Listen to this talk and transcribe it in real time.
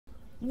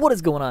What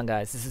is going on,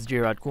 guys? This is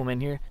J-Rod Coolman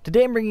here.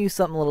 Today I'm bringing you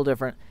something a little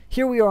different.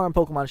 Here we are on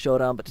Pokemon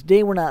Showdown, but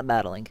today we're not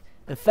battling.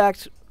 In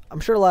fact, I'm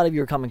sure a lot of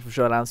you are coming from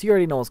Showdown, so you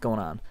already know what's going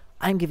on.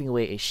 I'm giving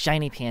away a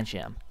shiny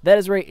pancham. That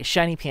is right, a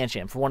shiny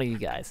pancham for one of you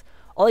guys.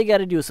 All you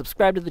gotta do is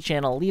subscribe to the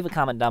channel, leave a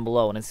comment down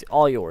below, and it's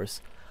all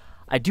yours.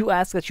 I do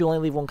ask that you only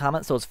leave one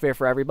comment so it's fair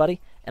for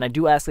everybody, and I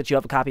do ask that you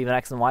have a copy of an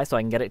X and Y so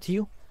I can get it to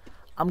you.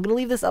 I'm gonna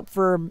leave this up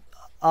for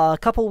a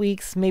couple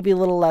weeks, maybe a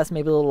little less,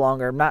 maybe a little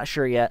longer, I'm not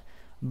sure yet.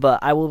 But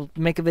I will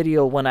make a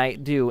video when I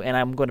do, and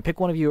I'm going to pick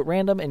one of you at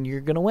random, and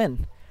you're going to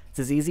win. It's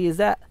as easy as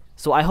that.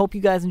 So I hope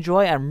you guys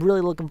enjoy. I'm really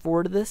looking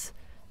forward to this,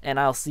 and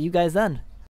I'll see you guys then.